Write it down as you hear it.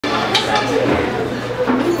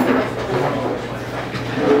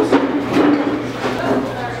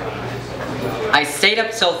I stayed up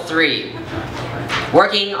till 3,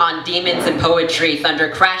 working on demons and poetry. Thunder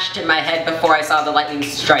crashed in my head before I saw the lightning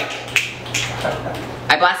strike.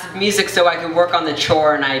 I blasted music so I could work on the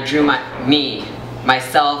chore, and I drew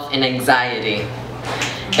myself in anxiety.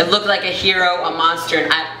 It looked like a hero, a monster,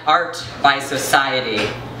 and art by society.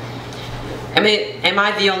 Am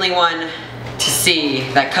I the only one to see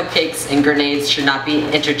that cupcakes and grenades should not be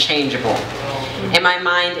interchangeable? In my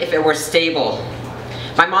mind, if it were stable,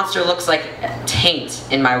 my monster looks like a taint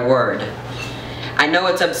in my word. I know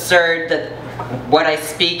it's absurd that what I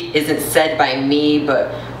speak isn't said by me,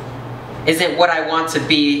 but isn't what I want to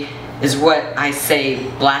be, is what I say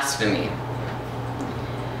blasphemy.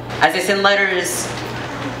 As I send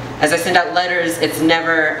out letters, it's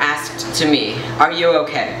never asked to me, are you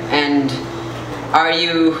okay? And are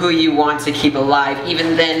you who you want to keep alive?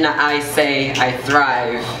 Even then I say I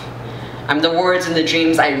thrive. I'm the words and the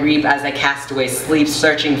dreams I reap as I cast away sleep,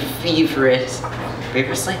 searching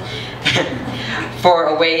feverishly for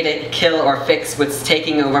a way to kill or fix what's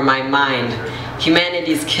taking over my mind.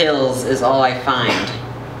 Humanity's kills is all I find.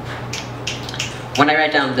 When I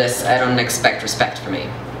write down this, I don't expect respect for me.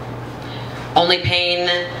 Only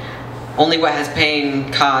what has pain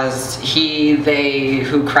caused. He, they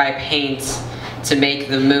who cry paint to make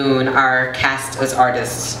the moon are cast as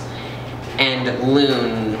artists. And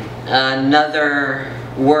loon, another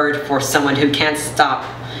word for someone who can't stop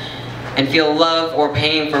and feel love or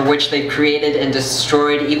pain for which they've created and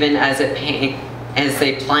destroyed, even as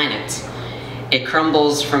they plan it. It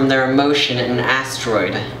crumbles from their emotion in an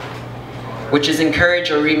asteroid, which is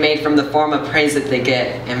encouraged or remade from the form of praise that they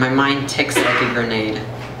get, and my mind ticks like a grenade.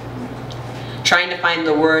 Trying to find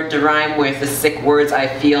the word to rhyme with the sick words I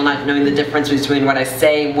feel, not knowing the difference between what I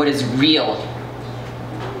say and what is real.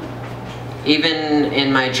 Even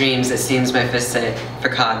in my dreams, it seems my facade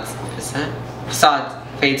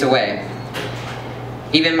fades away.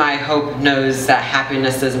 Even my hope knows that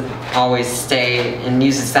happiness doesn't always stay, and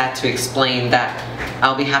uses that to explain that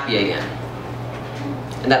I'll be happy again.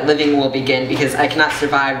 And that living will begin, because I cannot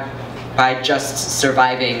survive by just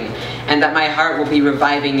surviving, and that my heart will be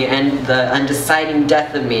reviving and the undeciding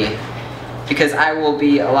death of me, because I will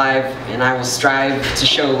be alive and I will strive to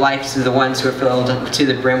show life to the ones who are filled to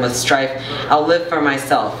the brim with strife. I'll live for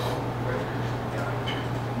myself.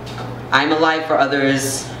 I'm alive for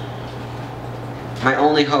others. My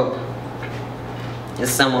only hope is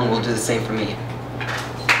someone will do the same for me.